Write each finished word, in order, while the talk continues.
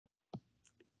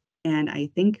And I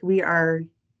think we are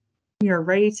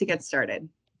ready to get started.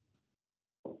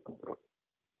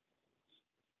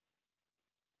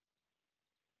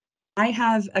 I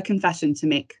have a confession to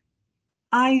make.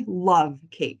 I love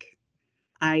cake.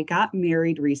 I got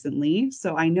married recently,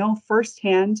 so I know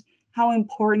firsthand how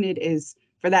important it is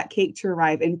for that cake to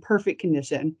arrive in perfect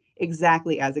condition,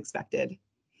 exactly as expected.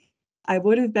 I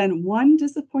would have been one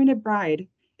disappointed bride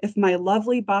if my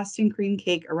lovely Boston cream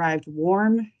cake arrived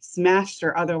warm, smashed,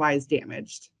 or otherwise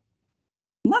damaged.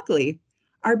 Luckily,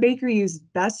 our baker used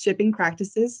best shipping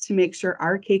practices to make sure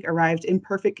our cake arrived in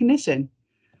perfect condition.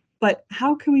 But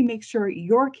how can we make sure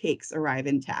your cakes arrive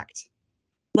intact?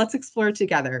 Let's explore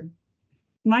together.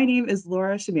 My name is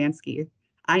Laura Szymanski.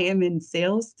 I am in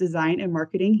sales, design, and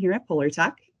marketing here at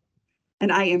Polartec,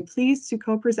 and I am pleased to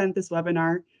co-present this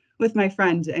webinar with my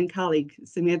friend and colleague,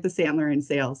 Samantha Sandler in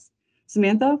sales.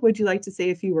 Samantha, would you like to say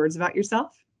a few words about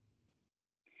yourself?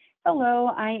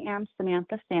 Hello, I am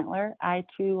Samantha Sandler. I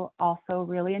too also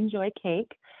really enjoy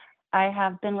cake. I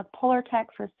have been with Polartec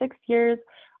for 6 years.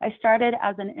 I started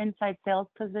as an inside sales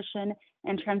position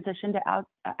and transitioned to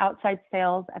outside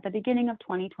sales at the beginning of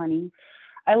 2020.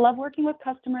 I love working with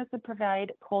customers to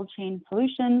provide cold chain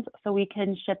solutions so we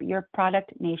can ship your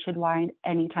product nationwide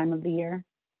any time of the year.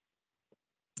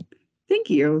 Thank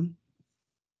you.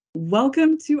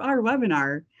 Welcome to our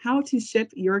webinar, How to Ship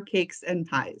Your Cakes and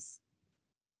Pies.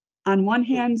 On one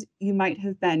hand, you might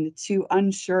have been too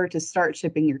unsure to start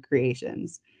shipping your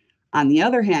creations. On the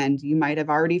other hand, you might have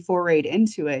already forayed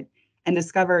into it and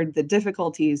discovered the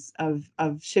difficulties of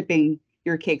shipping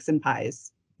your cakes and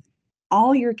pies.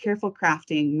 All your careful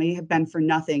crafting may have been for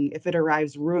nothing if it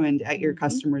arrives ruined at your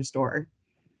customer's door.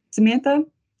 Samantha,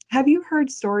 have you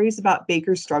heard stories about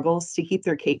bakers' struggles to keep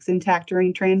their cakes intact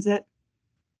during transit?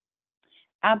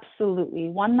 Absolutely.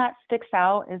 One that sticks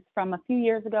out is from a few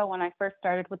years ago when I first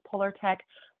started with Polartec.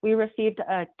 We received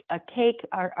a cake.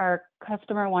 Our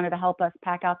customer wanted to help us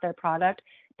pack out their product.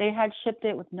 They had shipped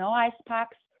it with no ice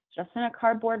packs, just in a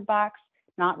cardboard box,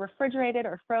 not refrigerated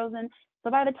or frozen. So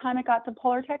by the time it got to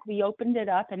Polartec, we opened it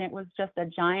up and it was just a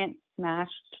giant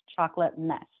smashed chocolate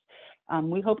mess.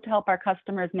 We hope to help our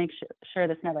customers make sure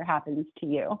this never happens to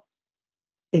you.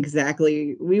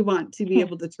 Exactly. We want to be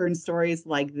able to turn stories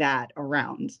like that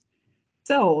around.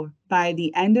 So, by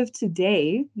the end of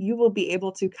today, you will be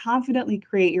able to confidently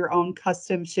create your own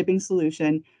custom shipping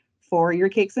solution for your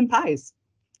cakes and pies.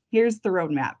 Here's the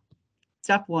roadmap.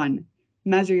 Step 1,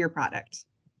 measure your product.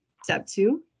 Step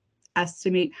 2,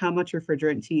 estimate how much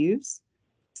refrigerant to use.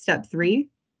 Step 3,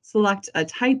 select a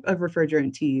type of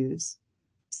refrigerant to use.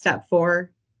 Step 4,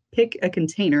 pick a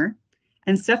container.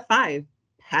 And step 5,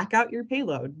 pack out your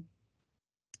payload.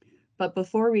 But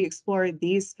before we explore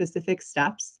these specific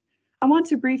steps, I want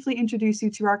to briefly introduce you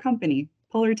to our company,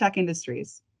 Polartec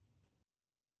Industries.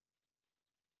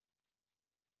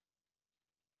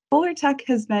 Polartec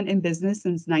has been in business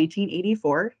since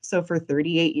 1984, so for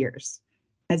 38 years.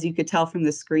 As you could tell from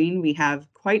the screen, we have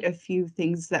quite a few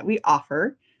things that we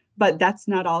offer, but that's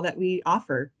not all that we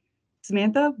offer.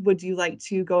 Samantha, would you like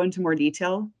to go into more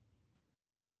detail?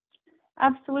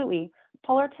 Absolutely.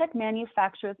 Polartec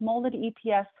manufactures molded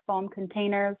EPS foam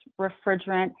containers,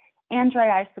 refrigerant, and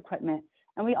dry ice equipment.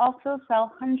 And we also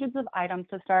sell hundreds of items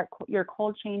to start your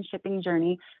cold chain shipping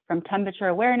journey, from temperature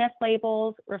awareness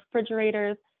labels,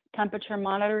 refrigerators, temperature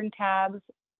monitoring tags,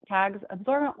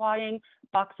 absorbent wadding,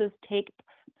 boxes, tape,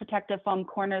 protective foam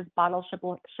corners, bottle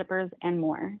shippers, and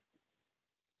more.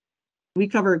 We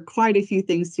cover quite a few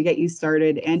things to get you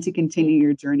started and to continue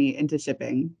your journey into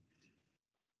shipping.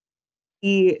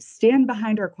 We stand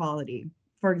behind our quality.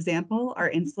 For example, our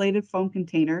insulated foam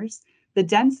containers, the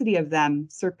density of them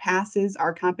surpasses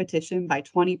our competition by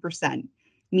 20%,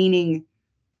 meaning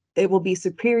it will be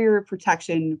superior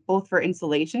protection both for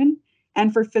insulation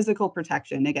and for physical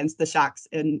protection against the shocks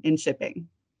in shipping.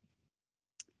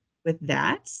 With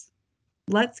that,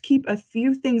 let's keep a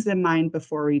few things in mind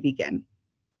before we begin.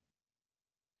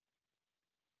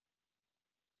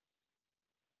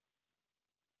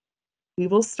 We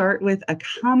will start with a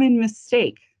common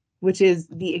mistake, which is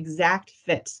the exact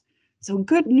fit. So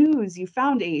good news, you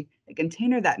found a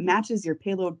container that matches your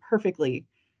payload perfectly.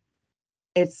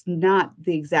 It's not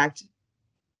the exact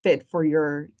fit for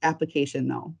your application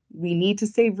though. We need to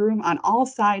save room on all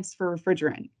sides for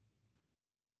refrigerant.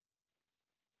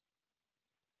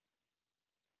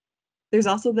 There's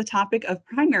also the topic of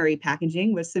primary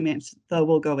packaging, which Samantha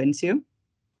will go into.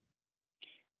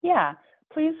 Yeah,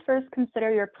 please first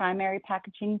consider your primary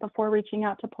packaging before reaching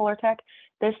out to Polartec.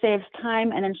 This saves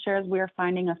time and ensures we are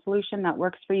finding a solution that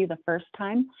works for you the first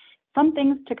time. Some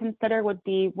things to consider would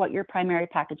be what your primary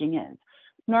packaging is.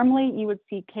 Normally, you would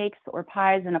see cakes or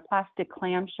pies in a plastic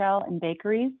clamshell in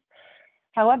bakeries.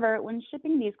 However, when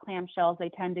shipping these clamshells, they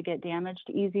tend to get damaged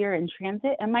easier in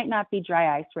transit and might not be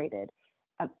dry ice rated,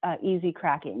 easy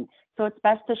cracking. So it's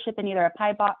best to ship in either a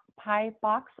pie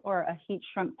box or a heat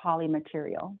shrunk poly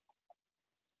material.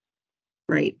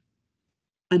 Right.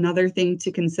 Another thing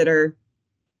to consider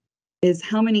is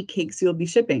how many cakes you'll be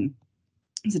shipping.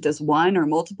 Is it just one or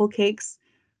multiple cakes?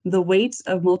 The weight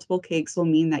of multiple cakes will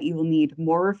mean that you will need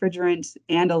more refrigerant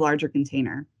and a larger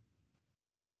container.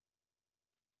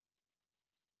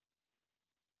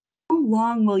 How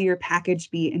long will your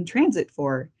package be in transit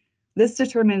for? This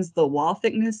determines the wall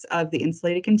thickness of the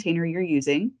insulated container you're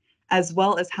using, as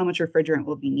well as how much refrigerant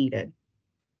will be needed.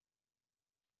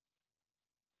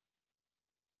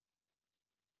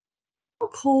 How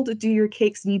cold do your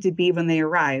cakes need to be when they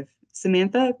arrive?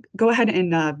 Samantha, go ahead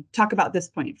and talk about this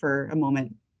point for a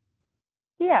moment.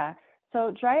 Yeah,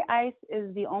 so dry ice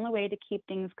is the only way to keep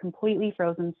things completely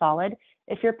frozen solid.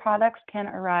 If your products can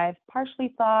arrive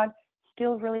partially thawed,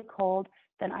 still really cold,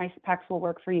 then ice packs will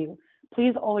work for you.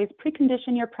 Please always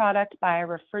precondition your product by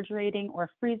refrigerating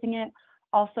or freezing it.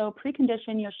 Also,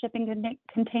 precondition your shipping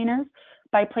containers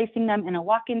by placing them in a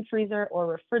walk-in freezer or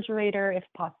refrigerator if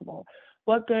possible.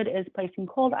 What good is placing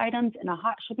cold items in a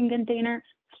hot shipping container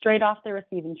straight off the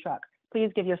receiving truck?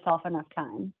 Please give yourself enough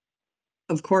time.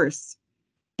 Of course.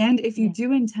 And if you Yeah.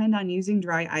 do intend on using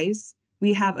dry ice,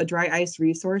 we have a dry ice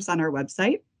resource on our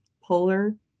website,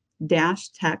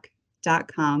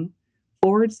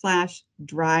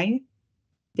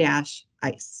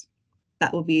 polar-tech.com/dry-ice.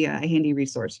 That will be a handy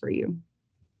resource for you.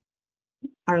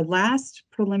 Our last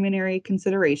preliminary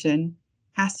consideration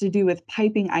has to do with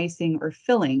piping, icing, or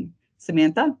filling.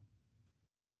 Samantha?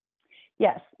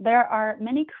 Yes, there are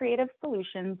many creative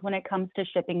solutions when it comes to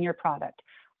shipping your product.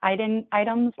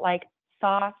 Items like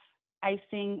sauce,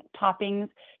 icing, toppings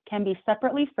can be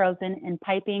separately frozen in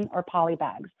piping or poly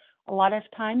bags. A lot of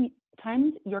times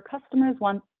your customers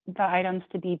want the items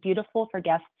to be beautiful for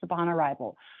guests upon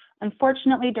arrival.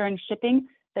 Unfortunately, during shipping,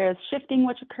 there is shifting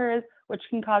which occurs, which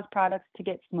can cause products to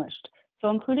get smushed.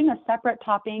 So including a separate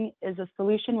topping is a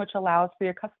solution which allows for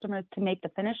your customers to make the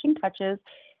finishing touches,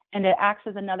 and it acts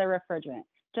as another refrigerant.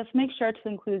 Just make sure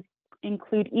to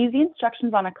include easy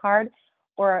instructions on a card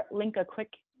or link a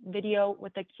quick video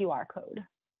with a QR code.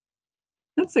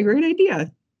 That's a great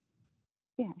idea.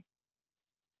 Yeah.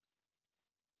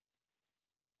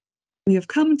 We have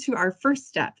come to our first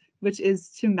step, which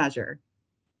is to measure.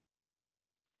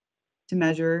 To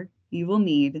measure, you will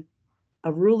need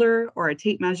a ruler or a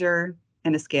tape measure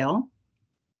and a scale.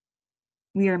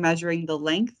 We are measuring the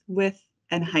length, width,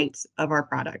 and height of our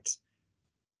product,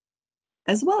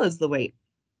 as well as the weight.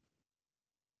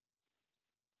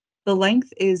 The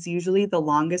length is usually the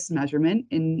longest measurement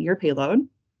in your payload.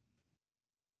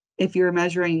 If you're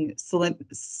measuring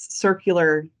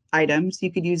circular items,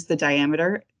 you could use the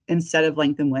diameter instead of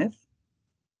length and width.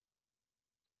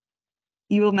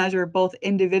 You will measure both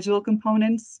individual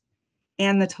components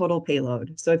and the total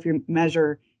payload. So if you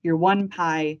measure your one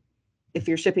pie, if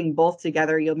you're shipping both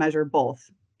together, you'll measure both.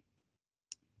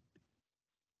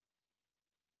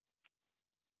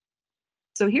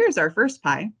 So here's our first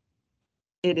pie.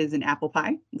 It is an apple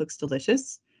pie, looks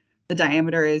delicious. The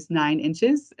diameter is 9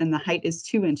 inches and the height is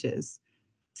 2 inches.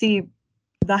 See,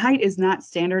 the height is not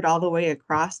standard all the way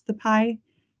across the pie.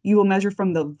 You will measure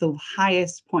from the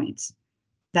highest point.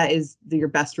 That is your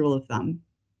best rule of thumb.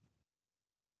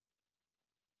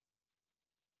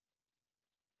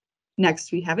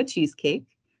 Next, we have a cheesecake.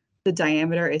 The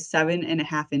diameter is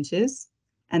 7.5 inches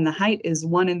and the height is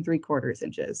 1 3/4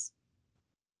 inches.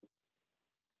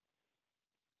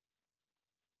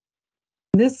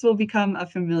 This will become a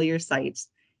familiar sight.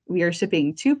 We are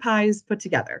shipping 2 pies put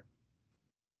together.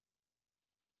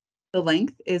 The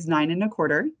length is 9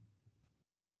 1/4.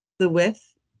 The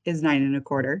width is 9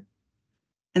 1/4.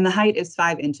 And the height is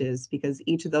 5 inches because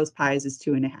each of those pies is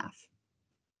 2.5.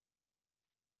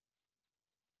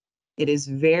 It is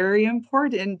very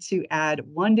important to add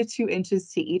 1 to 2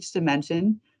 inches to each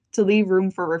dimension to leave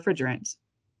room for refrigerant.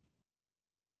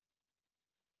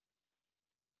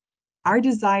 Our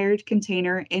desired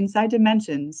container inside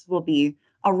dimensions will be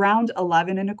around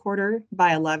 11 1/4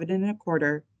 by 11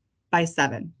 1/4 by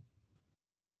 7.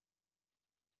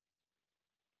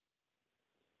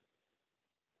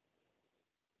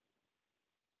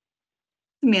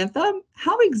 Samantha,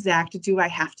 how exact do I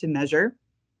have to measure?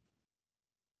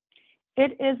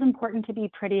 It is important to be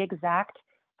pretty exact.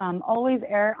 Always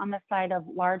err on the side of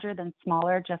larger than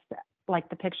smaller, just like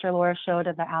the picture Laura showed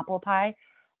of the apple pie.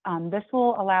 This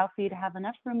will allow for you to have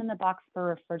enough room in the box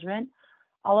for refrigerant.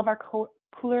 All of our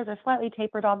coolers are slightly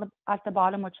tapered at the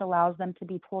bottom, which allows them to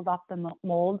be pulled off the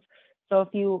molds. So if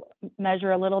you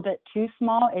measure a little bit too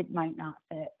small, it might not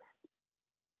fit.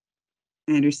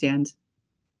 I understand.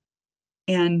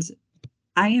 And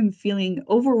I am feeling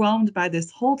overwhelmed by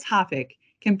this whole topic.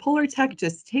 Can Polar Tech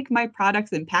just take my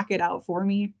products and pack it out for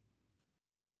me?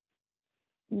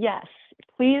 Yes,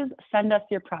 please send us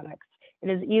your products. It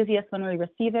is easiest when we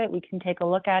receive it. We can take a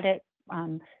look at it,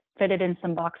 fit it in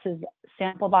some boxes,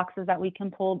 sample boxes that we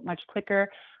can pull much quicker.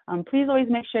 Please always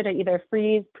make sure to either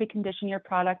freeze, precondition your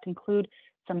product, include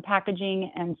some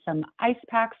packaging and some ice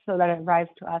packs so that it arrives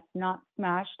to us not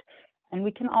smashed. And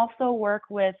we can also work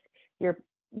with your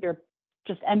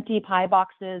just empty pie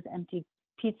boxes, empty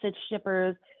pizza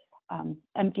shippers,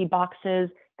 empty boxes.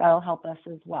 That'll help us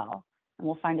as well. And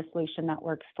we'll find a solution that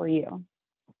works for you.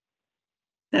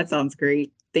 That sounds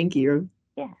great. Thank you.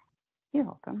 Yeah, you're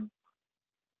welcome.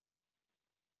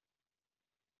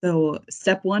 So,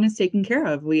 step one is taken care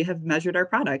of. We have measured our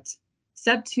product.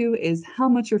 Step two is how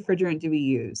much refrigerant do we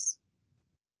use?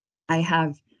 I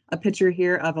have a picture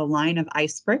here of a line of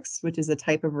ice bricks, which is a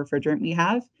type of refrigerant we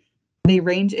have. They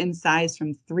range in size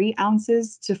from 3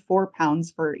 ounces to 4 pounds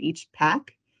for each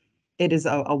pack. It is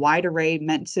a wide array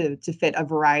meant to fit a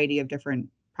variety of different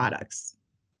products.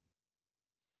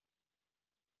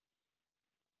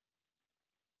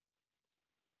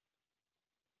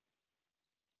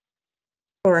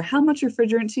 For how much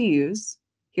refrigerant to use,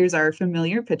 here's our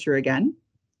familiar picture again.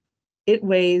 It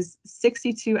weighs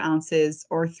 62 ounces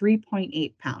or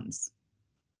 3.8 pounds.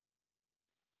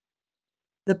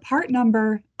 The part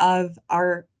number of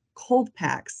our cold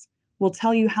packs will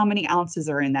tell you how many ounces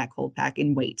are in that cold pack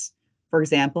in weight. For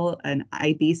example, an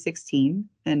IB16,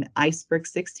 an Ice Brick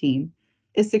 16,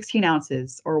 is 16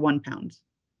 ounces or 1 pound.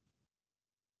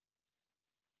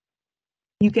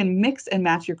 You can mix and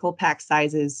match your cold pack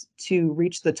sizes to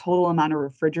reach the total amount of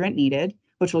refrigerant needed,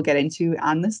 which we'll get into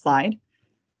on this slide.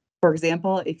 For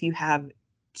example, if you have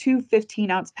two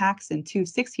 15-ounce packs and two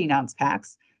 16-ounce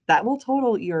packs, that will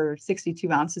total your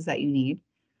 62 ounces that you need.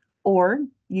 Or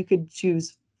you could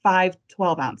choose 5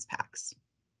 12-ounce packs.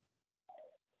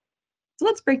 So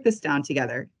let's break this down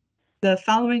together. The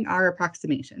following are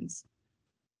approximations.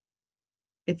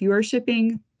 If you are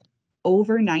shipping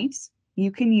overnight,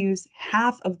 you can use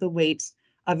half of the weight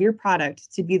of your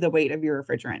product to be the weight of your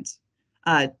refrigerant,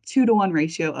 a 2-to-1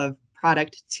 ratio of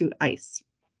product to ice.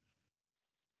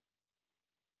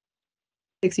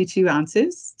 62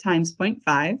 ounces times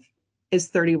 0.5 is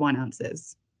 31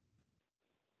 ounces.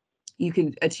 You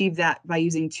can achieve that by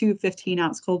using two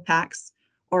 15-ounce cold packs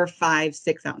or 5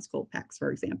 6-ounce cold packs,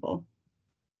 for example.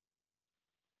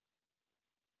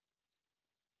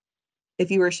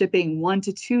 If you are shipping 1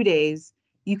 to 2 days,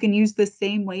 you can use the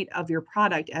same weight of your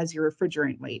product as your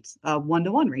refrigerant weight, a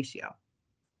 1-to-1 ratio.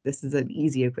 This is an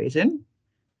easy equation.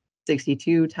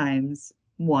 62 times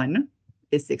 1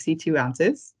 is 62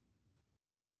 ounces.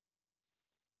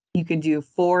 You can do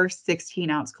 4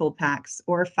 16-ounce cold packs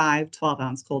or 5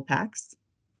 12-ounce cold packs.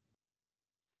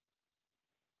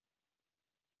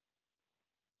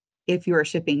 If you are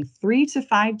shipping 3 to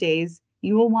 5 days,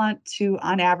 you will want to,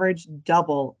 on average,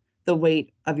 double the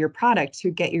weight of your product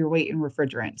to get your weight in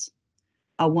refrigerant,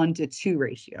 a 1 to 2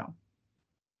 ratio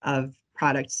of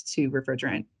product to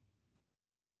refrigerant.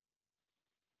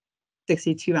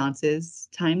 62 ounces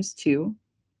times 2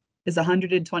 is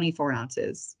 124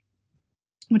 ounces,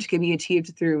 which can be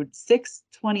achieved through 6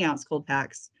 20-ounce cold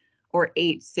packs or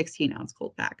 8 16-ounce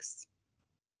cold packs.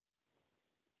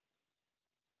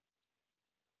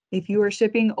 If you are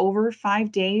shipping over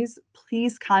 5 days,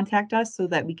 please contact us so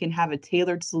that we can have a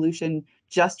tailored solution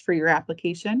just for your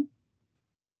application.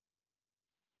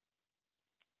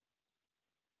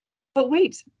 But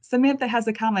wait, Samantha has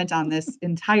a comment on this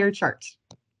entire chart.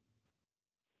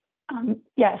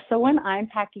 Yes, so when I'm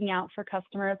packing out for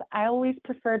customers, I always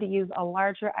prefer to use a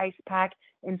larger ice pack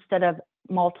instead of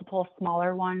multiple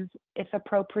smaller ones, if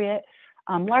appropriate.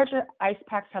 Larger ice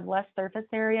packs have less surface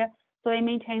area, so they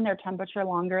maintain their temperature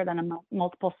longer than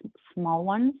multiple small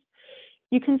ones.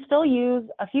 You can still use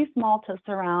a few small to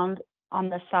surround on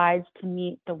the sides to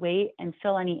meet the weight and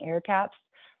fill any air caps.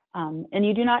 And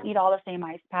you do not need all the same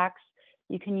ice packs.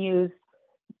 You can use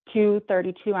 2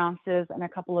 32 ounces and a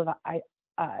couple of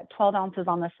 12 ounces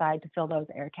on the side to fill those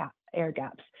air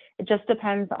gaps. It just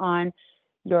depends on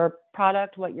your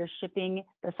product, what you're shipping,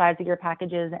 the size of your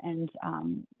packages, and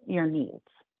your needs.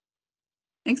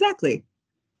 Exactly.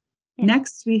 Yeah.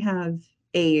 Next, we have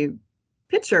a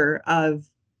picture of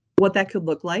what that could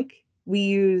look like. We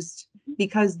used,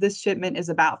 because this shipment is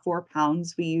about 4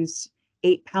 pounds, we used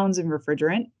 8 pounds of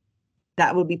refrigerant.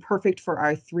 That would be perfect for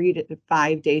our 3 to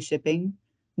 5 day shipping.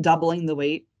 doubling the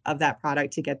weight of that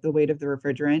product to get the weight of the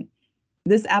refrigerant.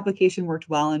 This application worked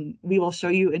well, and we will show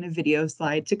you in a video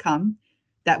slide to come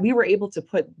that we were able to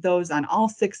put those on all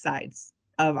 6 sides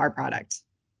of our product,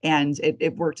 and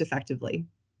it worked effectively.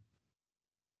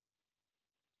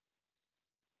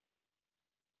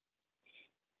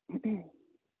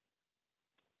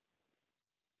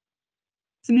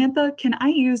 Samantha, can I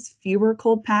use fewer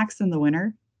cold packs in the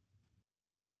winter?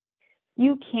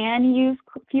 You can use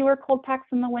fewer cold packs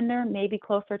in the winter, maybe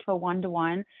closer to a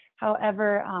 1-to-1.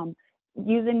 However,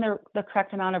 using the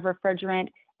correct amount of refrigerant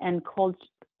and cold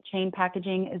chain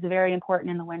packaging is very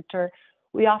important in the winter.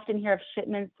 We often hear of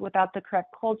shipments without the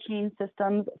correct cold chain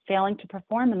systems failing to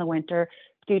perform in the winter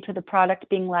due to the product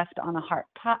being left on a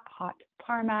hot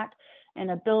tarmac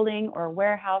in a building or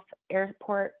warehouse,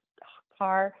 airport,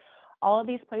 car. All of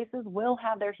these places will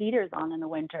have their heaters on in the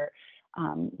winter.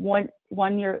 Once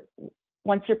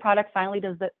your product finally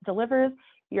delivers,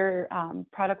 your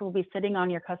product will be sitting on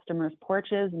your customers'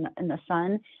 porches in the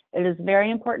sun. It is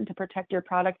very important to protect your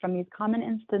product from these common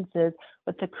instances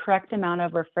with the correct amount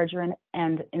of refrigerant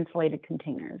and insulated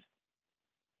containers.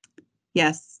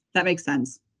 Yes, that makes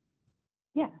sense.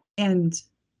 Yeah. And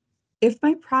if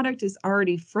my product is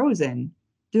already frozen,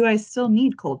 do I still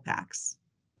need cold packs?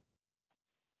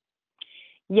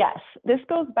 Yes, this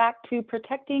goes back to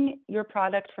protecting your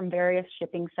product from various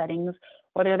shipping settings,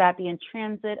 whether that be in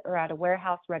transit or at a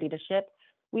warehouse ready to ship.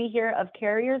 We hear of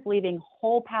carriers leaving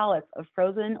whole pallets of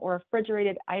frozen or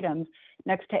refrigerated items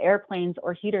next to airplanes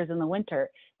or heaters in the winter.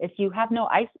 If you have no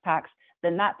ice packs,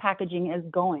 then that packaging is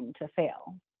going to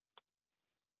fail.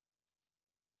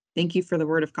 Thank you for the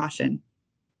word of caution.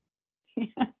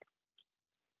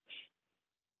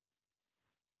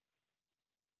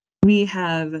 We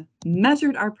have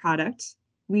measured our product.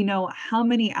 We know how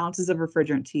many ounces of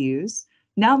refrigerant to use.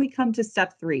 Now we come to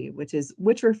step 3, which is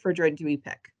which refrigerant do we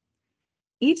pick?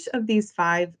 Each of these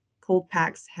 5 cold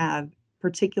packs have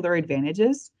particular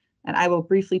advantages, and I will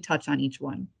briefly touch on each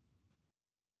one.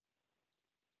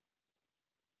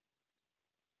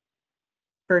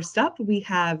 First up, we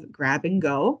have Grab and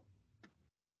Go.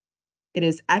 It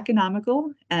is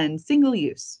economical and single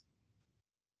use.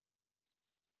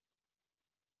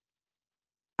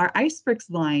 Our Ice Bricks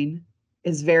line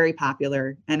is very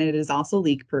popular, and it is also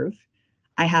leak proof.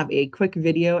 I have a quick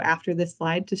video after this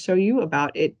slide to show you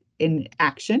about it in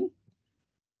action.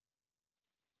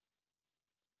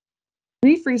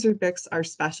 Refreezer bricks are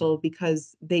special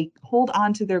because they hold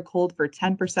on to their cold for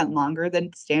 10% longer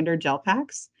than standard gel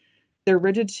packs. Their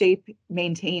rigid shape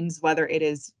maintains whether it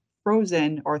is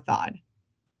frozen or thawed.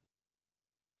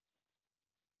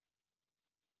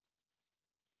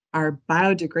 Our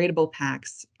biodegradable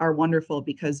packs are wonderful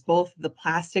because both the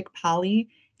plastic poly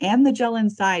and the gel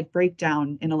inside break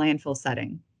down in a landfill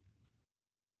setting.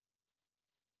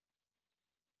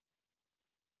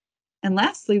 And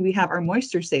lastly, we have our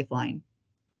Moisture Safe line.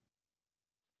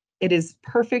 It is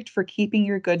perfect for keeping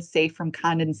your goods safe from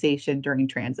condensation during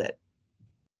transit.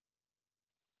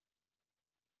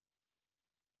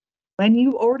 When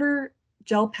you order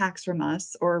gel packs from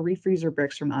us or refreezer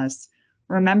bricks from us,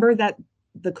 remember that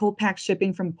the cold pack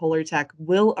shipping from Polartec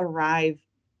will arrive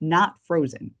not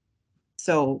frozen.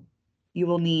 So you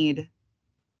will need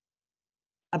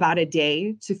about a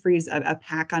day to freeze a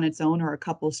pack on its own or a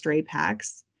couple stray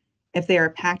packs. If they are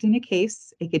packed in a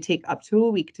case, it could take up to a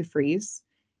week to freeze.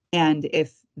 And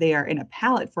if they are in a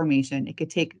pallet formation, it could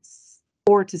take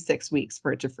 4 to 6 weeks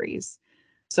for it to freeze.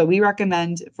 So we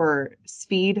recommend for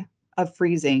speed of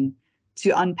freezing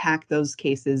to unpack those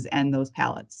cases and those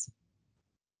pallets.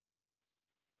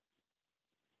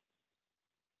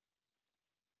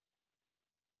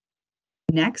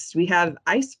 Next, we have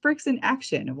ice bricks in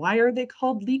action. Why are they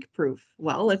called leak proof?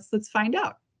 Well, let's find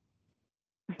out.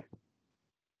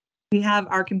 We have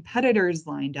our competitors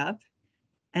lined up,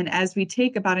 and as we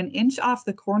take about an inch off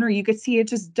the corner, you could see it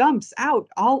just dumps out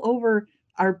all over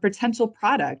our potential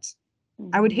product.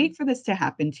 I would hate for this to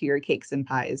happen to your cakes and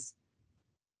pies.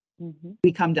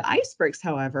 We come to ice bricks,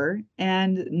 however,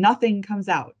 and nothing comes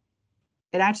out.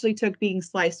 It actually took being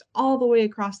sliced all the way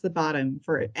across the bottom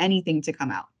for anything to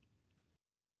come out.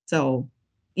 So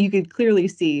you could clearly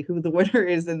see who the winner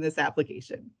is in this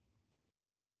application.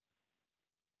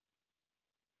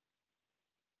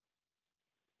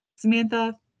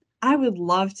 Samantha, I would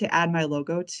love to add my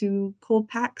logo to cold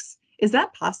packs. Is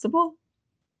that possible?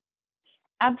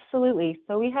 Absolutely.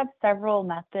 So we have several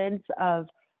methods of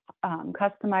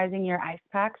customizing your ice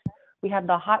packs. We have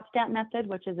the hot stamp method,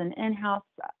 which is an in-house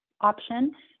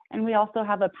option, and we also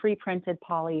have a pre-printed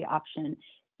poly option.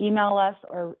 Email us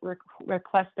or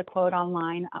request a quote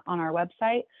online on our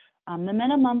website. The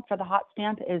minimum for the hot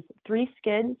stamp is 3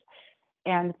 skids,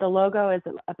 and the logo is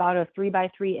about a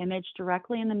 3x3 image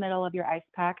directly in the middle of your ice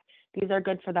pack. These are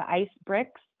good for the ice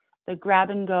bricks, the grab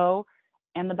and go,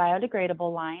 and the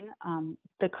biodegradable line.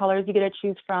 The colors you get to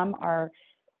choose from are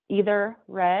either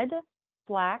red,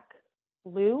 black,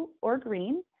 blue, or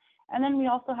green. And then we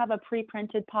also have a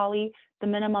pre-printed poly. The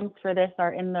minimums for this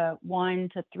are in the 1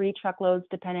 to 3 truckloads,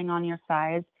 depending on your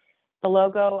size. The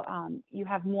logo, you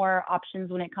have more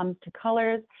options when it comes to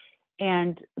colors,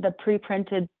 and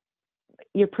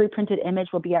your pre-printed image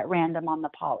will be at random on the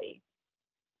poly.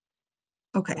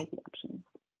 Okay. Options.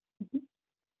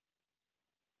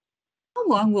 How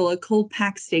long will a cold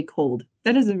pack stay cold?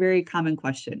 That is a very common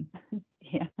question.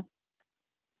 Yeah.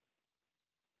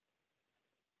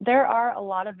 There are a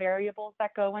lot of variables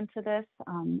that go into this.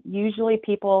 Usually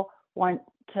people want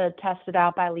to test it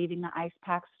out by leaving the ice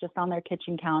packs just on their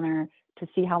kitchen counter to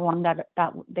see how long that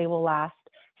they will last.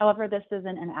 However, this is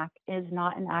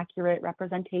not an accurate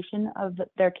representation of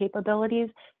their capabilities,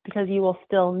 because you will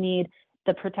still need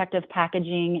the protective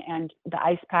packaging and the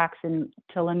ice packs and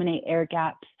to eliminate air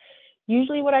gaps.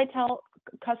 Usually what I tell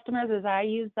customers is I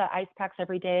use the ice packs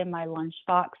every day in my lunch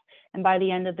box, and by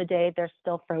the end of the day, they're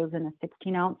still frozen, a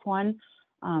 16-ounce one.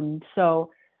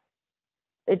 So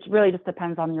it really just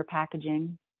depends on your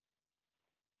packaging.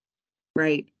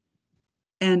 Right.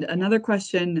 And another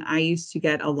question I used to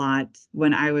get a lot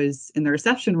when I was in the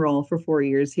reception role for 4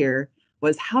 years here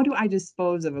was, how do I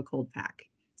dispose of a cold pack?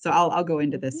 So I'll go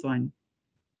into this one.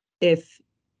 If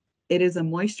it is a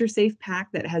moisture safe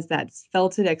pack that has that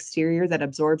felted exterior that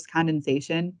absorbs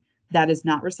condensation, that is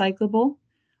not recyclable.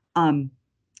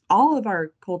 All of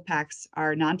our cold packs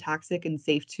are non-toxic and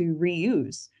safe to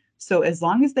reuse. So as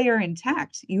long as they are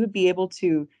intact, you would be able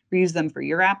to reuse them for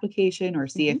your application or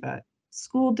see if a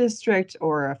school district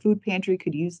or a food pantry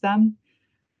could use them.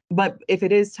 But if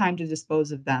it is time to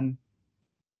dispose of them,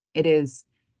 it is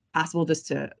possible just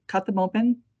to cut them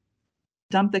open,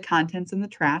 dump the contents in the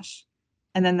trash,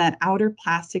 and then that outer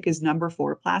plastic is number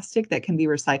 4 plastic that can be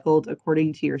recycled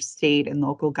according to your state and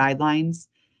local guidelines,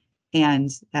 and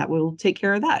that will take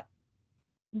care of that.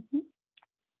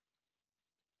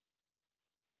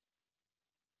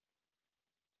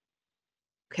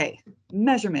 Okay,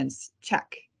 measurements,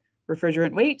 check.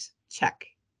 Refrigerant weight, check.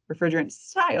 Refrigerant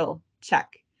style, check.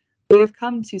 We've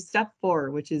come to step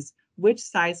 4, which is, which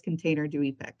size container do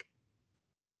we pick?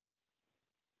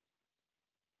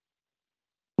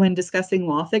 When discussing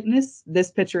wall thickness,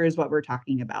 this picture is what we're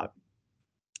talking about.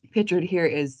 Pictured here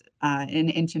is an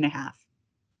 1.5 inches.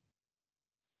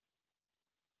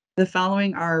 The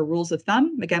following are rules of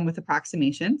thumb, again with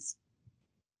approximations.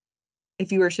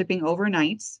 If you are shipping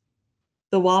overnight,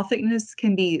 the wall thickness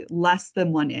can be less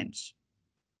than 1 inch.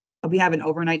 We have an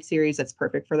overnight series that's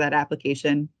perfect for that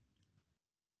application.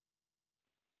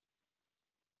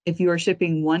 If you are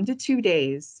shipping 1 to 2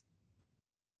 days,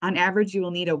 on average, you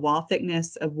will need a wall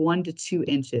thickness of 1 to 2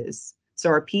 inches. So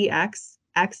our PX,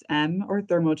 XM, or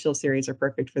thermochill series are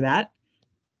perfect for that.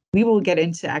 We will get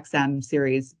into XM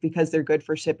series because they're good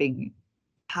for shipping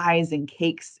pies and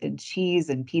cakes and cheese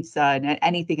and pizza and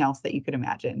anything else that you could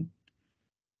imagine.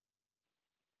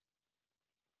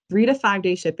 3 to 5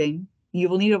 day shipping, you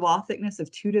will need a wall thickness of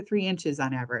 2 to 3 inches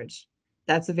on average.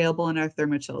 That's available in our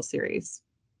thermochill series.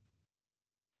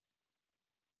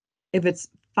 If it's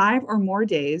 5 or more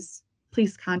days,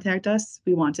 please contact us.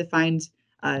 We want to find,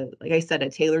 like I said, a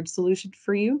tailored solution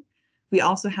for you. We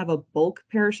also have a bulk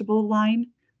perishable line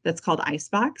that's called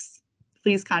Icebox.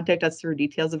 Please contact us for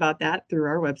details about that through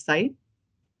our website.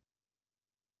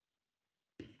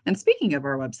 And speaking of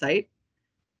our website,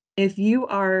 if you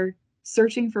are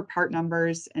searching for part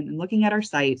numbers and looking at our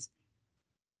site,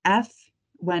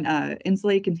 when an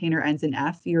insulated container ends in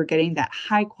F, you're getting that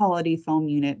high quality foam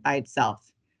unit by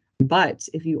itself. But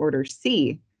if you order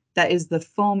C, that is the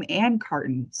foam and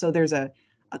carton. So there's a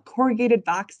corrugated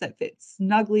box that fits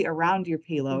snugly around your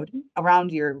payload,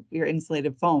 around your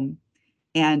insulated foam,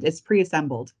 and it's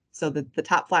pre-assembled. So the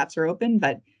top flaps are open,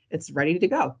 but it's ready to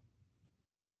go.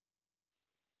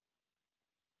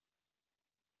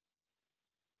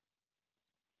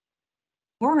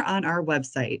 Or on our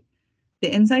website.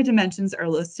 The inside dimensions are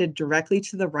listed directly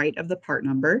to the right of the part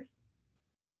number.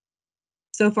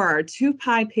 So for our 2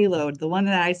 pi payload, the one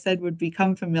that I said would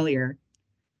become familiar,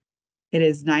 it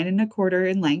is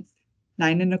 9.25 in length,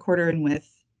 9.25 in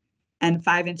width, and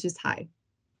 5 inches high.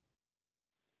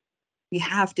 We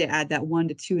have to add that 1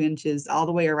 to 2 inches all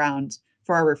the way around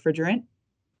for our refrigerant.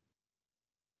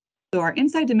 So our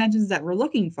inside dimensions that we're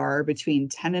looking for are between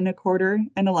 10.25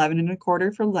 and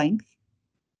 11.25 for length,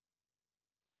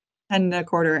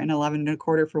 10.25 and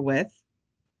 11.25 for width,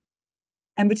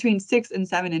 and between 6 and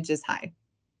 7 inches high.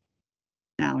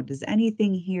 Now, does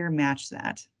anything here match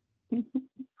that?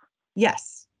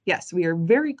 Yes, yes, we are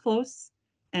very close,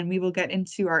 and we will get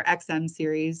into our XM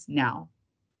series now.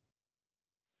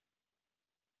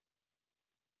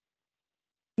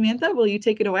 Samantha, will you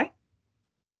take it away?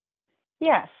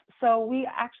 Yes. So we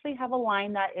actually have a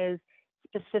line that is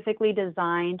specifically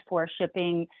designed for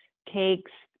shipping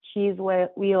cakes, cheese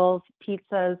wheels,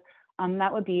 pizzas.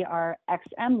 That would be our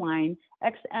XM line.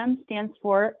 XM stands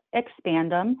for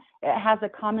expandum. It has a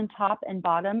common top and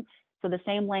bottom, so the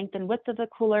same length and width of the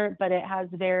cooler, but it has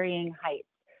varying heights.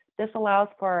 This allows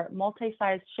for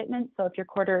multi-size shipments. So if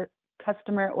your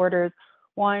customer orders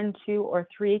 1, 2, or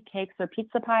 3 cakes or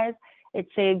pizza pies, it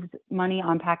saves money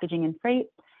on packaging and freight.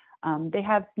 They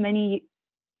have many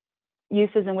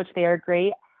uses in which they are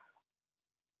great.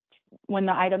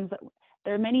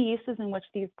 There are many uses in which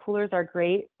these coolers are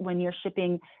great when you're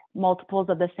shipping multiples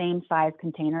of the same size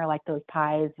container, like those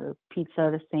pies or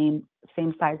pizza, the same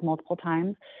size multiple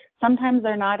times. Sometimes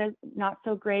they're not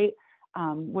so great,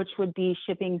 which would be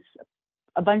shipping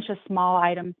a bunch of small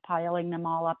items, piling them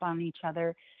all up on each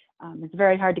other. It's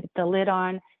very hard to get the lid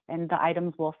on, and the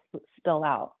items will spill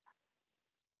out.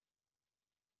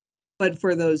 But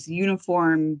for those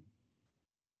uniform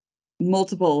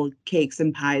multiple cakes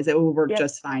and pies, it will work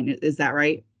just fine. Is that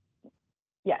right?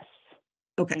 Yes.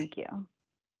 Okay. Thank you.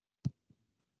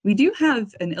 We do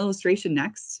have an illustration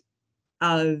next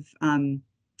of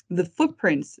the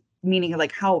footprints, meaning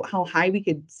like how high we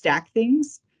could stack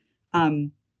things.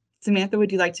 Samantha,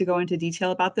 would you like to go into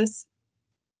detail about this?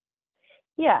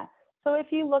 Yeah. So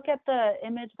if you look at the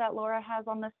image that Laura has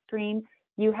on the screen,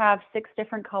 you have 6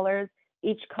 different colors.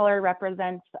 Each color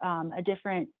represents a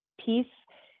different piece.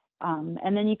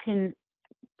 And then you can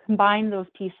combine those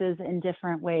pieces in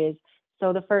different ways.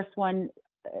 So the first one,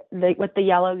 with the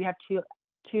yellow, you have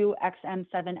two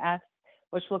XM7F,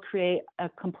 which will create a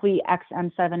complete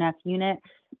XM7F unit.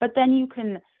 But then you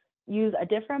can use a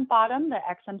different bottom, the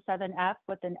XM7F,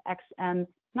 with an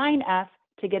XM9F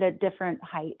to get a different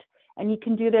height. And you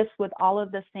can do this with all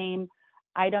of the same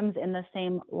items in the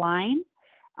same line.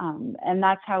 And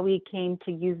that's how we came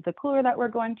to use the cooler that we're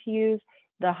going to use.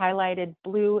 The highlighted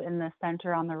blue in the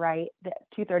center on the right, the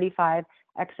 235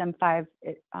 XM5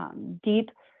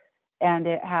 deep, and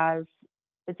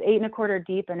it's 8 1/4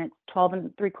 deep, and it's 12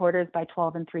 3/4 by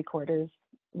 12 3/4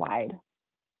 wide.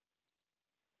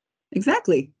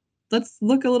 Exactly. Let's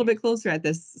look a little bit closer at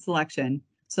this selection.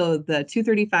 So the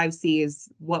 235C is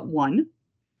what one.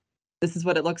 This is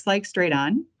what it looks like straight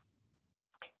on.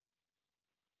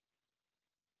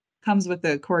 Comes with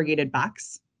a corrugated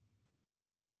box.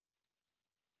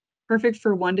 Perfect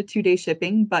for 1 to 2 day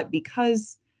shipping, but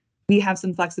because we have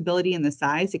some flexibility in the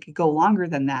size, it could go longer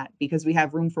than that because we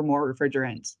have room for more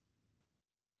refrigerant.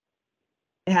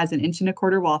 It has 1 1/4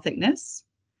 inch wall thickness,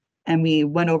 and we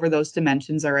went over those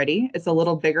dimensions already. It's a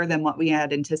little bigger than what we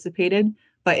had anticipated,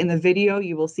 but in the video,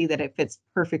 you will see that it fits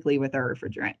perfectly with our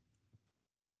refrigerant.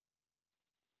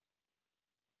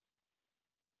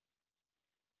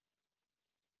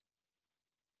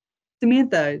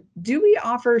 Samantha, do we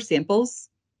offer samples?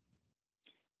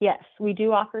 Yes, we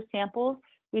do offer samples.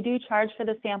 We do charge for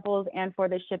the samples and for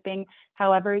the shipping.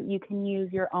 However, you can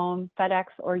use your own FedEx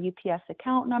or UPS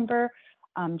account number.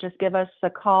 Just give us a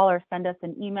call or send us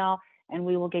an email, and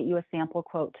we will get you a sample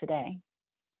quote today.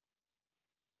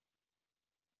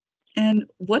 And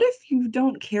what if you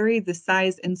don't carry the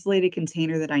size insulated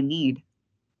container that I need?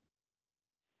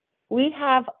 We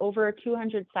have over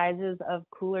 200 sizes of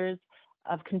coolers,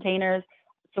 of containers,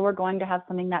 so we're going to have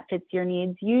something that fits your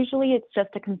needs. Usually it's just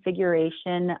a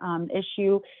configuration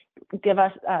issue.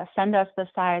 Send us the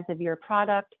size of your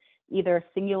product, either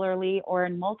singularly or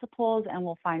in multiples, and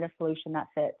we'll find a solution that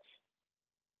fits.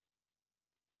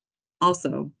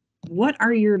 Also, what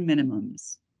are your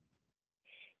minimums?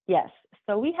 Yes,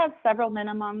 so we have several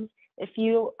minimums. If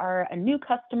you are a new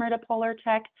customer to Polar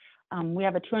Tech, we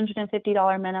have a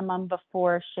 $250 minimum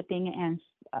before shipping and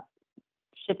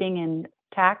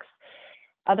tax.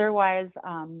 Otherwise,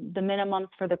 the minimums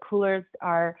for the coolers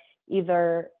are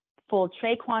either full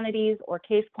tray quantities or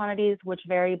case quantities, which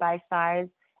vary by size,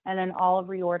 and then all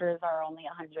reorders are only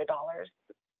 $100.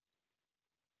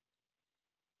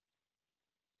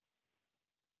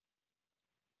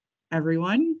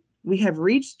 Everyone, we have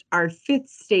reached our 5th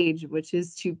stage, which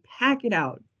is to pack it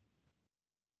out.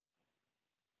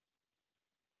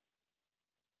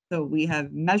 So we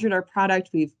have measured our product,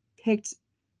 we've picked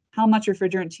how much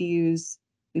refrigerant to use,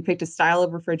 we picked a style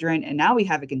of refrigerant, and now we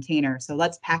have a container. So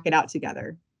let's pack it out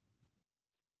together.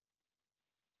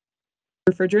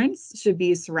 Refrigerants should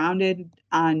be surrounded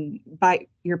by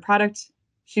your product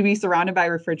should be surrounded by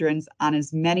refrigerants on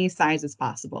as many sides as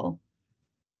possible.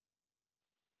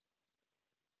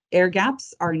 Air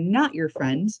gaps are not your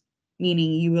friend,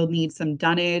 meaning you will need some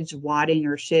dunnage, wadding,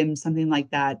 or shim, something like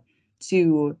that,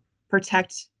 to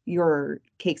protect your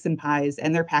cakes and pies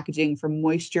and their packaging from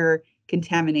moisture,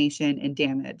 contamination, and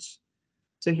damage.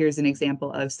 So here's an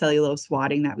example of cellulose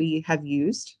wadding that we have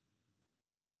used.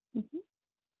 Mhm.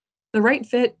 The right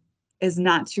fit is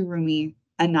not too roomy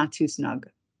and not too snug.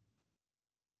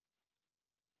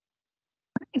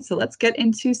 All right, so let's get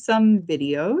into some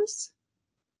videos.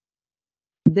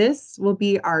 This will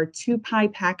be our 2-pie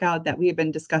pack out that we have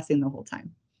been discussing the whole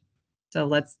time. So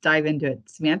let's dive into it.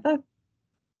 Samantha?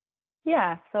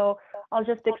 Yeah, so I'll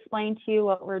just explain to you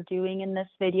what we're doing in this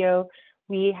video.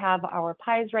 We have our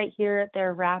pies right here.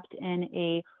 They're wrapped in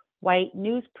a white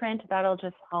newsprint. That'll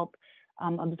just help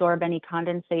absorb any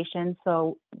condensation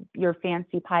so your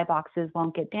fancy pie boxes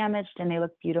won't get damaged and they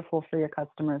look beautiful for your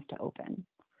customers to open.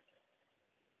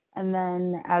 And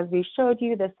then as we showed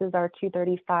you, this is our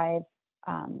 235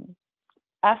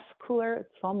 F cooler, it's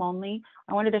foam only.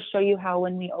 I wanted to show you how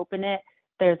when we open it,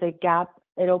 there's a gap.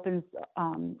 It opens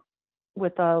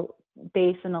with a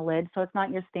base and a lid. So it's not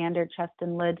your standard chest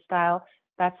and lid style.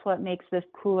 That's what makes this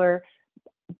cooler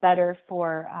better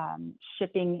for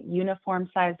shipping uniform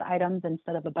sized items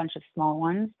instead of a bunch of small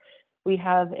ones. We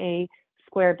have a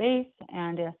square base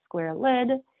and a square lid,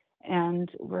 and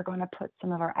we're going to put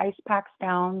some of our ice packs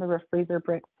down, the refreezer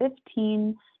brick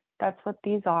 15. That's what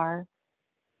these are,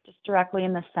 just directly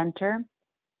in the center.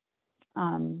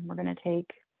 We're going to take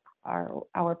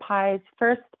our pies.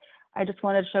 First, I just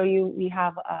wanted to show you, we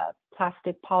have a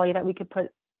plastic poly that we could put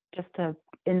just to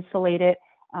insulate it.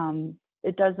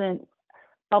 It doesn't,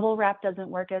 bubble wrap doesn't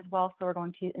work as well, so we're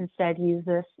going to instead use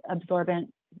this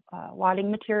absorbent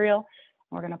wadding material.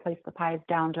 We're going to place the pies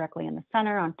down directly in the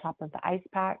center on top of the ice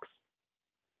packs.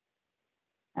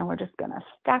 And we're just going to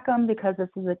stack them because this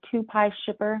is a 2-pie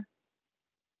shipper.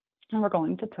 And we're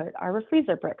going to put our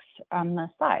refreezer bricks on the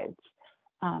sides.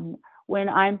 When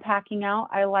I'm packing out,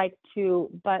 I like to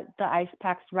butt the ice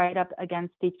packs right up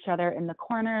against each other in the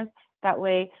corners. That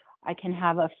way I can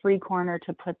have a free corner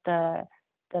to put the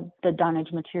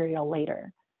dunnage material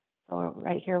later. So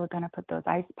right here, we're going to put those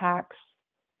ice packs,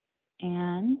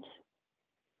 and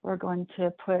we're going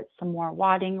to put some more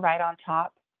wadding right on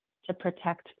top to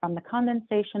protect from the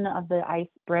condensation of the ice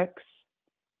bricks.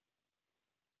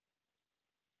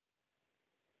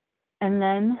 And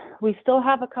then we still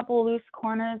have a couple loose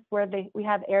corners where we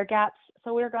have air gaps,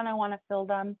 so we're going to want to fill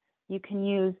them. You can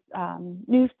use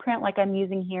newsprint like I'm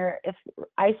using here. If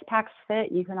ice packs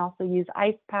fit, you can also use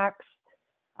ice packs.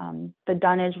 The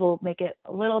dunnage will make it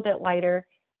a little bit lighter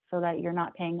so that you're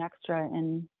not paying extra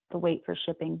in the weight for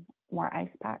shipping more ice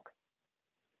packs.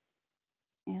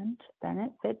 And then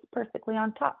it fits perfectly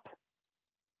on top.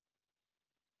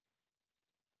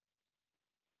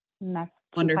 And that's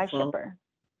 2-pie Wonderful. shipper.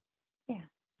 Yeah.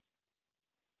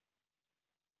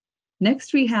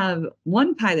 Next, we have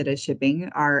one pie that is shipping,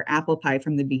 our apple pie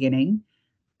from the beginning.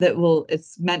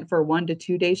 It's meant for 1 to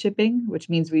 2 day shipping, which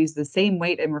means we use the same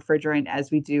weight and refrigerant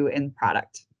as we do in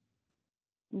product.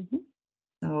 Mm-hmm.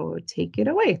 So take it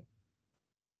away.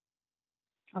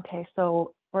 Okay,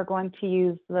 so we're going to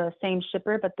use the same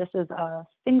shipper, but this is a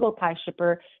single pie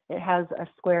shipper. It has a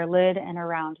square lid and a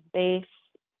round base.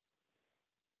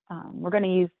 We're going to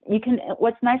use,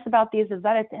 what's nice about these is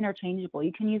that it's interchangeable.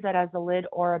 You can use that as a lid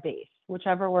or a base,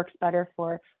 whichever works better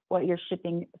for what you're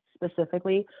shipping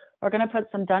specifically. We're going to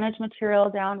put some dunnage material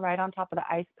down right on top of the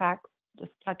ice pack.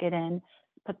 Just tuck it in,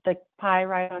 put the pie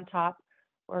right on top.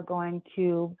 We're going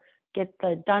to get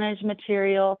the dunnage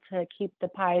material to keep the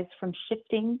pies from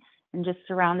shifting and just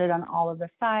surround it on all of the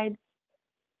sides.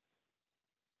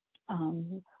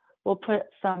 We'll put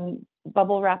some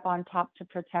bubble wrap on top to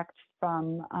protect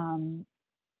from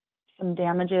some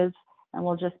damages, and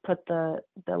we'll just put the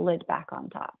lid back on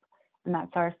top. And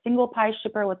that's our single pie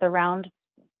shipper with a round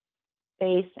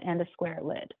base and a square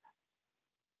lid.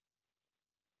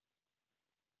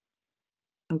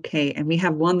 Okay, and we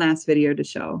have one last video to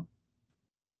show.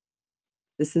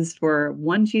 This is for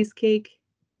one cheesecake.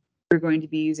 We're going to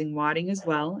be using wadding as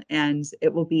well, and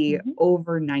it will be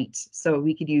overnight. So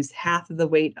we could use half of the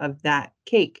weight of that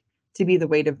cake to be the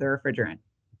weight of the refrigerant.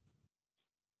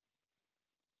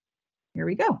 Here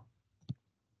we go.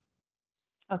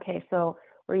 Okay, so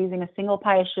we're using a single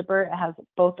pie shipper. It has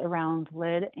both a round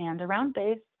lid and a round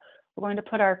base. We're going to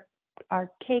put our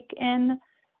cake in.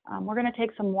 We're going to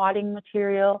take some wadding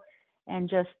material and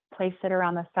just place it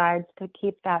around the sides to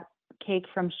keep that cake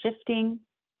from shifting.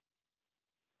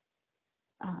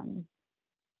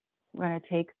 We're going to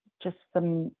take just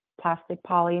some plastic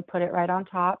poly, put it right on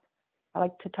top. I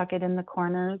like to tuck it in the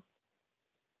corners.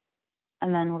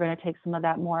 And then we're going to take some of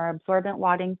that more absorbent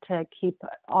wadding to keep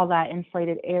all that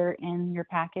insulated air in your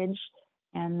package.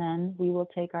 And then we will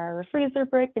take our freezer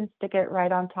brick and stick it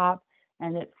right on top,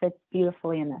 and it fits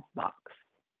beautifully in this box.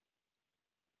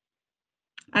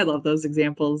 I love those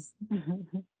examples.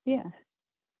 Yeah.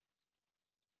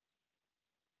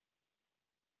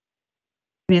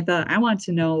 Samantha, I want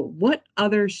to know, what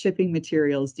other shipping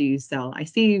materials do you sell? I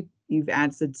see you've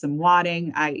added some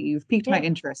wadding. You've piqued my Yeah.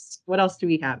 interest. What else do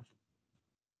we have?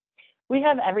 We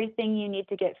have everything you need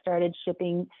to get started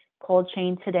shipping cold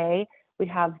chain today. We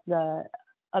have the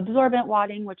absorbent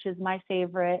wadding, which is my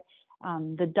favorite,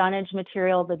 the dunnage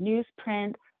material, the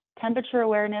newsprint, temperature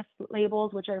awareness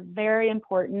labels, which are very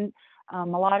important. A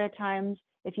lot of times,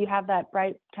 if you have that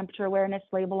bright temperature awareness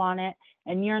label on it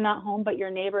and you're not home, but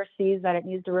your neighbor sees that it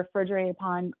needs to refrigerate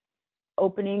upon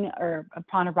opening or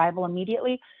upon arrival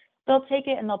immediately, they'll take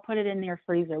it and they'll put it in their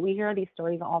freezer. We hear these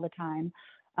stories all the time.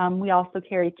 We also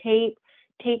carry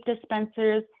tape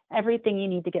dispensers, everything you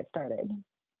need to get started.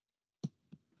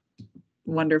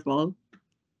 Wonderful.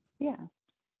 Yeah.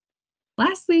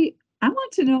 Lastly, I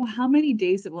want to know how many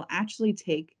days it will actually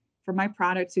take for my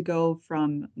product to go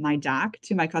from my dock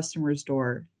to my customer's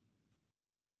door.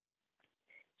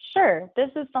 Sure. This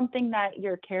is something that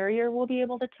your carrier will be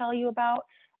able to tell you about.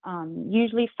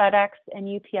 Usually FedEx and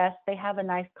UPS, they have a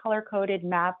nice color-coded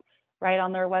map right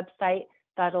on their website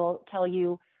that'll tell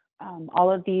you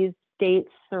all of these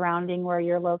dates surrounding where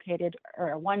you're located,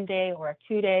 or a 1 day or a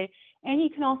 2 day. And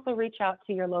you can also reach out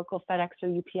to your local FedEx or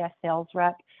UPS sales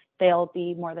rep. They'll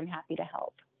be more than happy to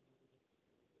help.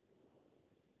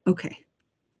 Okay.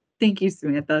 Thank you,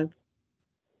 Samantha.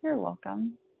 You're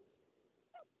welcome.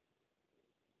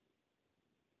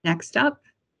 Next up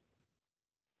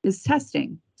is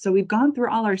testing. So we've gone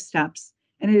through all our steps,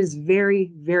 and it is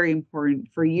very, very important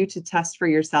for you to test for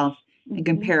yourself and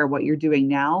compare what you're doing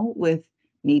now with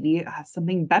maybe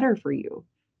something better for you.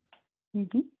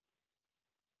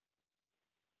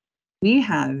 We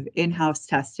have in-house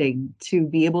testing to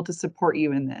be able to support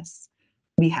you in this.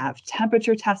 We have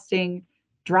temperature testing,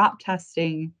 drop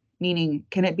testing, meaning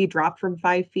can it be dropped from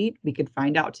 5 feet? We could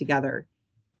find out together.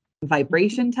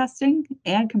 Vibration testing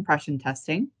and compression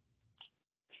testing.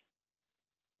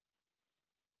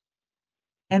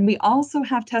 And we also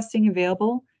have testing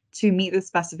available to meet the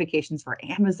specifications for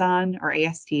Amazon or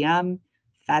ASTM,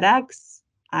 FedEx,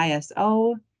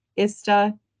 ISO,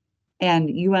 ISTA, and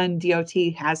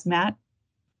UNDOT hazmat,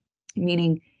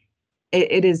 meaning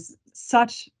it is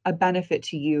such a benefit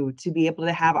to you to be able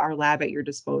to have our lab at your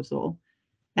disposal.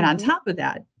 And on top of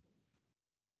that,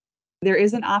 there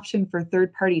is an option for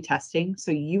third-party testing,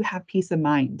 so you have peace of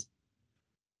mind.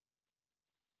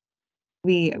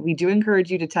 We do encourage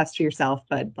you to test for yourself,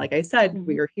 but like I said,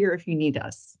 we are here if you need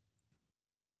us.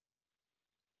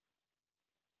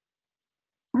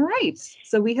 All right,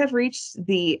 so we have reached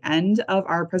the end of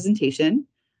our presentation.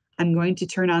 I'm going to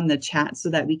turn on the chat so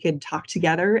that we could talk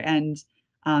together and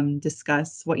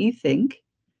discuss what you think.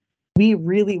 We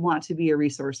really want to be a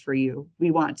resource for you.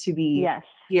 We want to be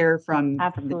here from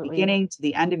the beginning to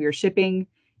the end of your shipping.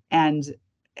 And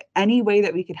any way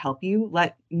that we could help you,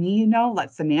 let me know,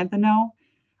 let Samantha know.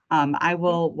 I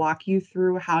will walk you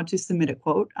through how to submit a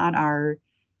quote on our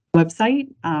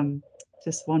website.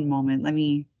 Just one moment. Let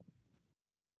me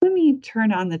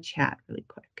turn on the chat really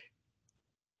quick.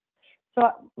 So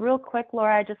real quick,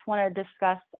 Laura, I just want to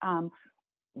discuss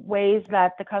ways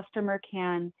that the customer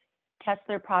can test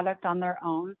their product on their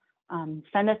own.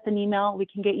 Send us an email. We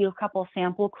can get you a couple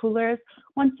sample coolers.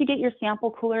 Once you get your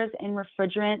sample coolers in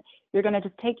refrigerant, you're going to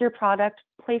just take your product,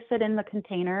 place it in the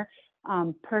container,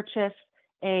 purchase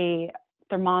a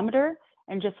thermometer,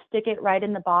 and just stick it right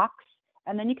in the box.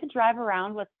 And then you could drive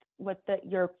around with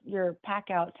your pack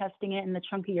out, testing it in the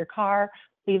trunk of your car,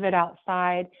 leave it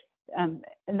outside. And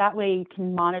that way you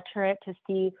can monitor it to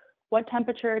see what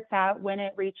temperature it's at when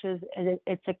it reaches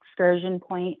its excursion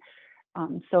point.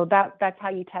 So that's how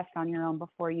you test on your own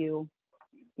before you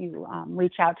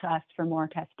reach out to us for more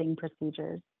testing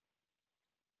procedures.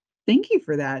 Thank you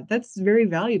for that. That's very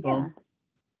valuable. Yeah,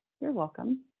 you're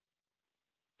welcome.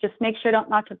 Just make sure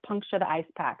not to puncture the ice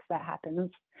packs. That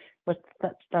happens with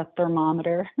the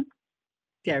thermometer.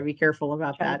 Yeah, be careful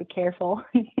about that. Be careful.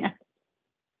 Yeah.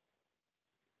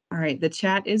 All right, the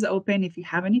chat is open if you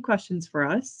have any questions for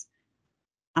us.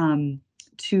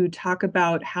 To talk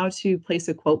about how to place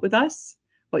a quote with us,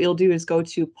 what you'll do is go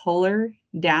to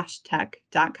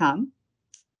polar-tech.com,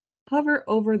 hover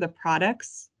over the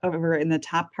products over in the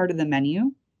top part of the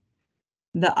menu.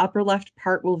 The upper left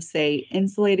part will say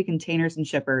insulated containers and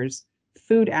shippers,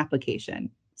 food application.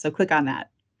 So click on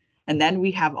that. And then we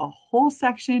have a whole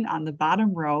section on the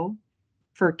bottom row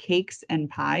for cakes and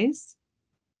pies.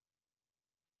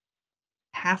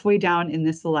 Halfway down in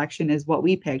this selection is what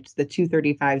we picked, the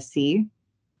 235C.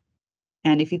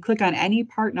 And if you click on any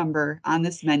part number on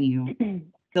this menu,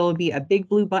 there will be a big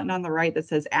blue button on the right that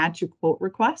says add to quote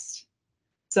request.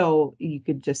 So you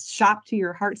could just shop to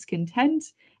your heart's content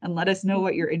and let us know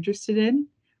what you're interested in.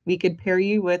 We could pair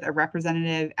you with a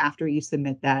representative after you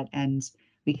submit that, and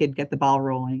we could get the ball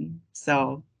rolling.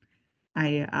 So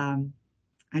I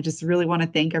just really want to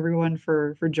thank everyone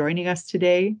for joining us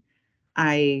today.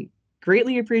 I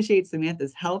greatly appreciate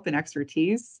Samantha's help and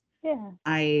expertise. Yeah.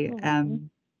 I You're welcome. am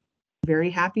very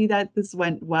happy that this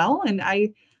went well, and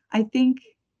I think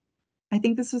I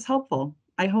think this was helpful.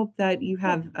 I hope that you Yeah.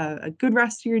 have a good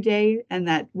rest of your day and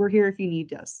that we're here if you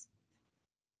need us.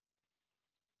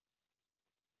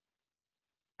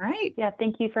 All right. Yeah.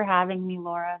 Thank you for having me,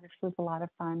 Laura. This was a lot of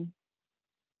fun.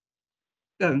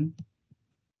 So,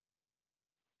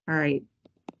 all right.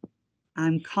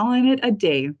 I'm calling it a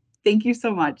day. Thank you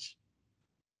so much.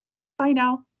 Bye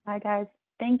now. Bye, guys.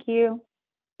 Thank you.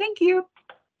 Thank you.